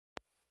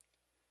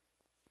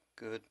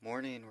Good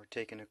morning. We're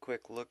taking a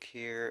quick look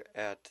here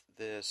at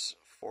this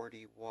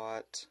 40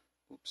 watt,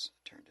 oops,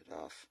 I turned it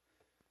off,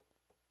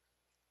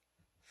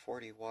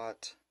 40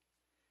 watt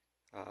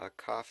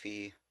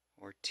coffee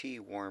or tea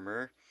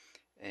warmer.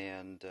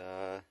 And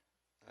I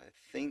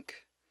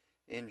think,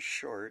 in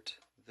short,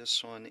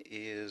 this one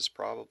is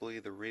probably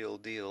the real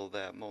deal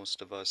that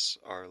most of us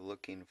are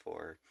looking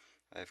for.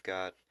 I've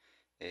got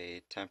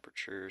a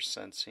temperature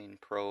sensing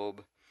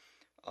probe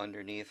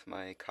underneath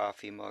my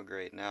coffee mug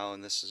right now,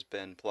 and this has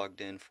been plugged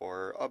in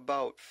for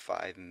about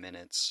 5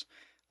 minutes,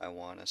 I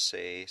want to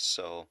say.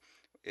 So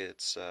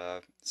it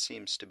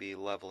seems to be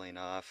leveling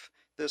off.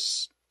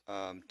 This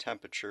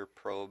temperature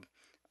probe,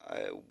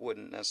 I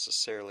wouldn't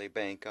necessarily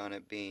bank on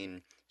it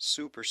being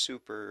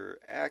super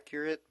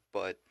accurate,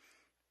 but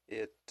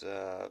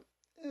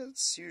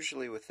it's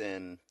usually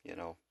within,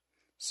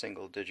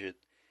 single digit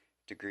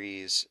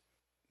degrees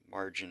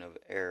margin of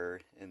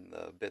error in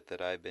the bit that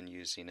I've been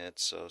using it.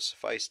 So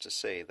suffice to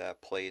say, that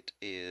plate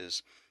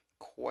is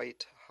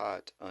quite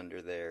hot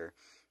under there.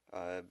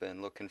 I've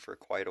been looking for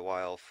quite a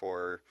while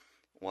for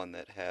one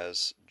that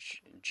has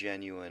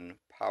genuine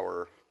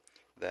power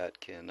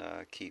that can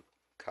keep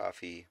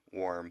coffee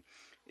warm.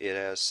 It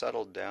has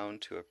settled down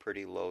to a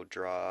pretty low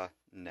draw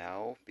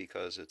now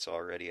because it's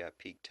already at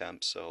peak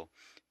temp, so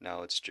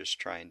now it's just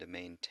trying to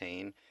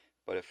maintain.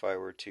 But if I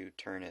were to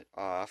turn it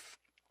off,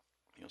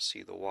 you'll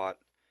see the watt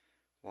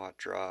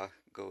draw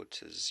go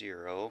to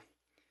 0,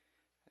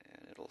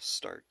 and it'll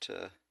start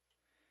to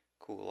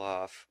cool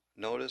off.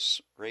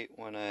 Notice right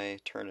when I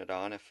turn it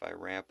on, if I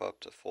ramp up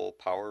to full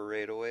power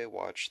right away,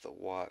 watch the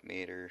watt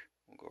meter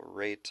will go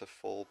right to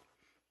full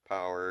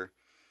power,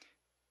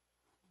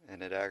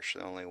 and it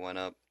actually only went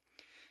up.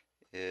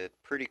 It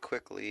pretty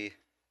quickly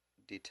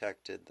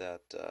detected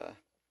that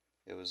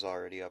it was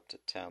already up to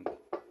temp.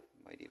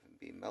 Might even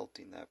be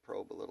melting that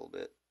probe a little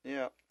bit.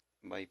 Yeah,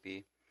 might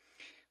be.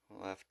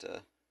 We'll have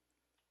to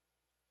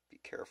be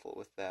careful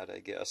with that, I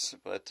guess.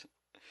 But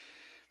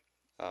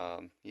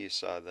you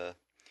saw the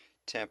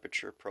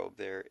temperature probe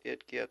there.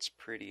 It gets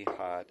pretty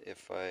hot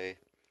if I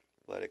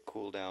let it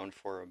cool down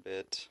for a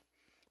bit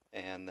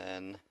and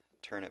then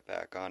turn it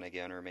back on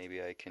again, or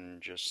maybe I can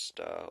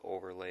just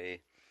overlay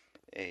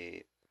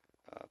a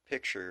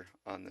picture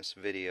on this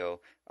video.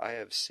 I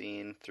have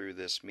seen through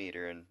this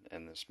meter,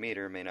 and this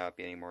meter may not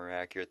be any more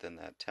accurate than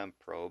that temp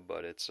probe,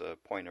 but it's a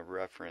point of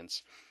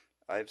reference.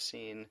 I've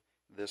seen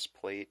this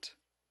plate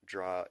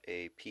draw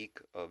a peak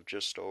of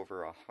just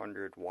over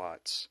 100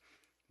 watts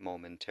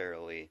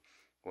momentarily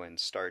when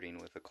starting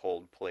with a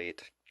cold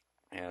plate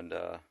and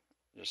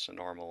just a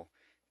normal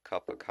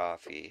cup of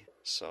coffee.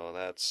 So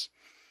that's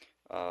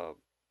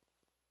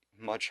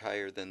much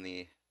higher than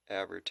the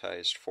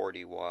advertised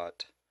 40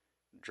 watt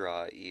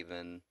draw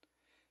even.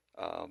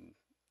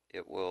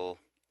 It will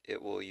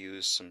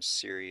use some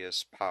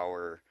serious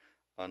power,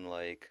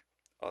 unlike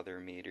other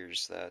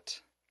meters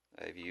that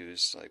I've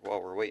used. Like,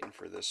 while we're waiting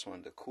for this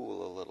one to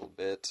cool a little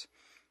bit,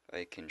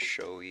 I can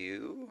show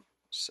you.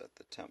 Set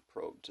the temp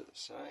probe to the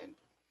side.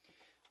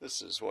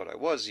 This is what I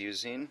was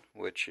using,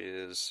 which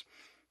is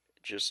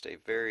just a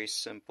very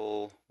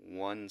simple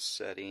one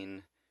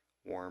setting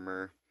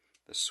warmer.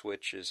 The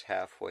switch is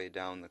halfway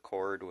down the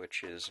cord,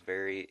 which is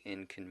very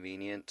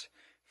inconvenient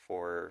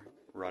for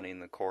running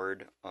the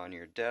cord on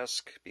your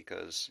desk,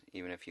 because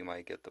even if you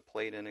might get the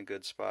plate in a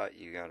good spot,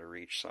 you got to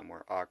reach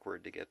somewhere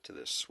awkward to get to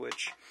this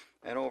switch.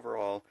 And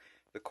overall,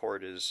 the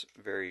cord is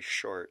very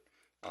short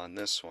on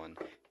this one.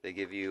 They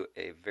give you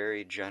a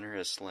very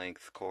generous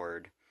length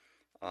cord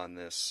on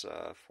this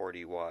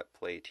 40 watt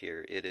plate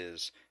here. It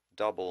is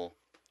double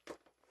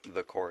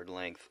the cord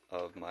length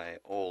of my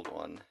old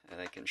one, and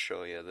I can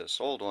show you this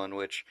old one,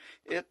 which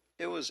it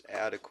was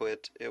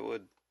adequate. It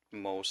would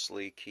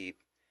mostly keep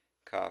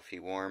coffee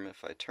warm.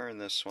 If I turn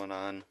this one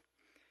on,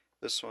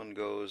 this one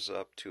goes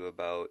up to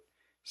about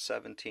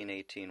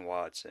 17-18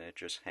 watts, and it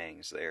just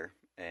hangs there,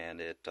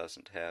 and it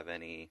doesn't have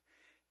any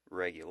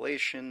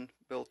regulation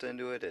built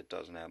into it. It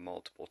doesn't have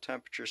multiple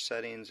temperature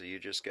settings. You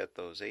just get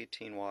those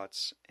 18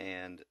 watts,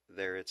 and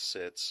there it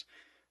sits,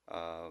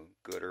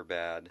 good or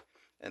bad.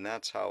 And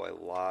that's how a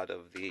lot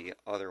of the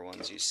other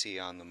ones you see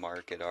on the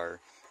market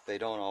are. They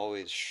don't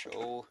always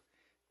show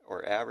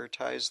or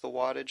advertise the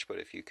wattage, but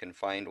if you can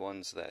find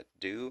ones that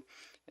do,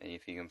 and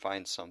if you can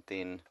find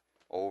something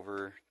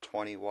over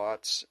 20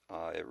 watts,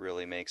 it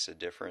really makes a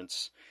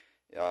difference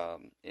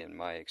in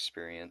my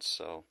experience.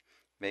 So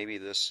maybe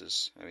this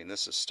is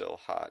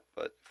still hot,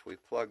 but if we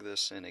plug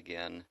this in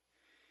again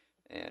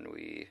and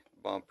we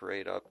bump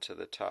right up to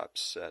the top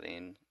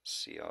setting,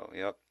 see how,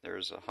 yep,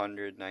 there's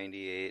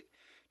 198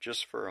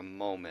 just for a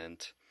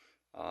moment.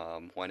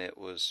 When it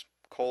was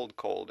cold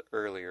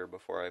earlier,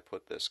 before I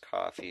put this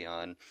coffee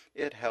on,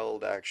 it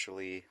held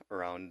actually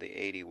around the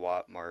 80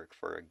 watt mark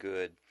for a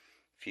good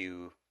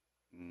few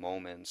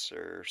moments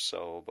or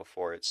so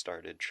before it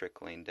started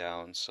trickling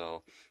down.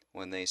 So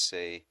when they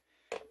say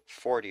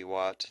 40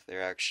 watt,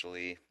 they're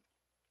actually,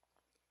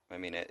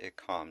 it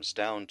calms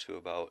down to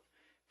about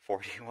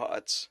 40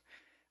 watts,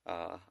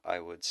 I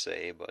would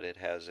say, but it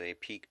has a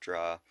peak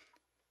draw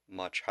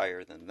much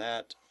higher than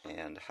that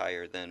and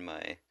higher than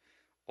my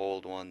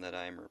old one that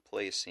I'm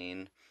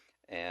replacing.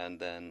 And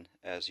then,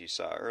 as you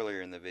saw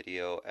earlier in the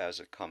video, as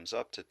it comes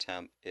up to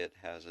temp, it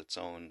has its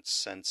own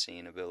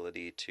sensing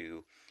ability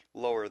to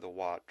lower the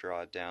watt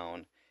draw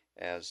down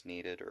as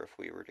needed, or if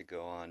we were to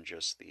go on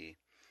just the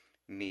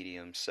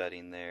medium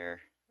setting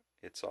there,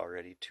 it's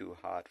already too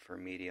hot for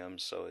medium,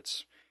 so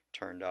it's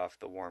turned off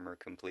the warmer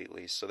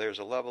completely. So there's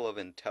a level of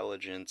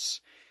intelligence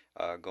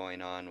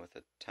going on with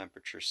a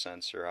temperature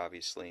sensor,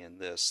 obviously, in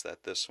this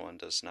that this one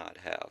does not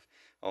have.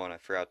 Oh, and I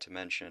forgot to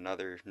mention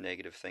another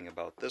negative thing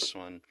about this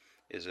one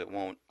is it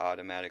won't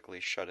automatically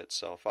shut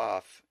itself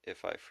off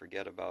if I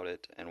forget about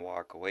it and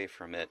walk away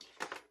from it.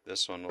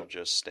 This one will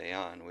just stay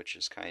on, which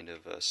is kind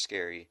of a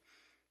scary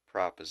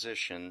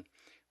proposition,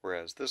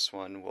 whereas this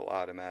one will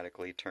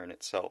automatically turn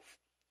itself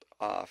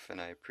off,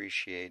 and I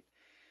appreciate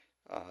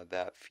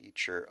that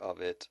feature of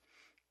it.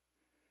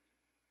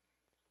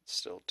 It's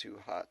still too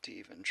hot to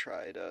even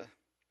try to,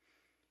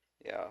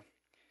 yeah.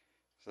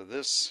 So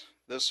this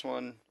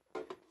one,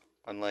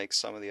 unlike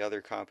some of the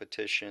other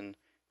competition,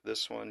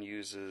 this one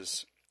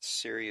uses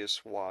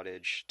serious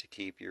wattage to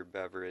keep your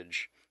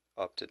beverage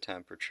up to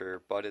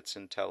temperature, but it's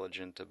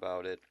intelligent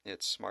about it.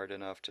 It's smart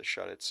enough to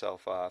shut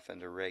itself off and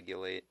to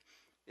regulate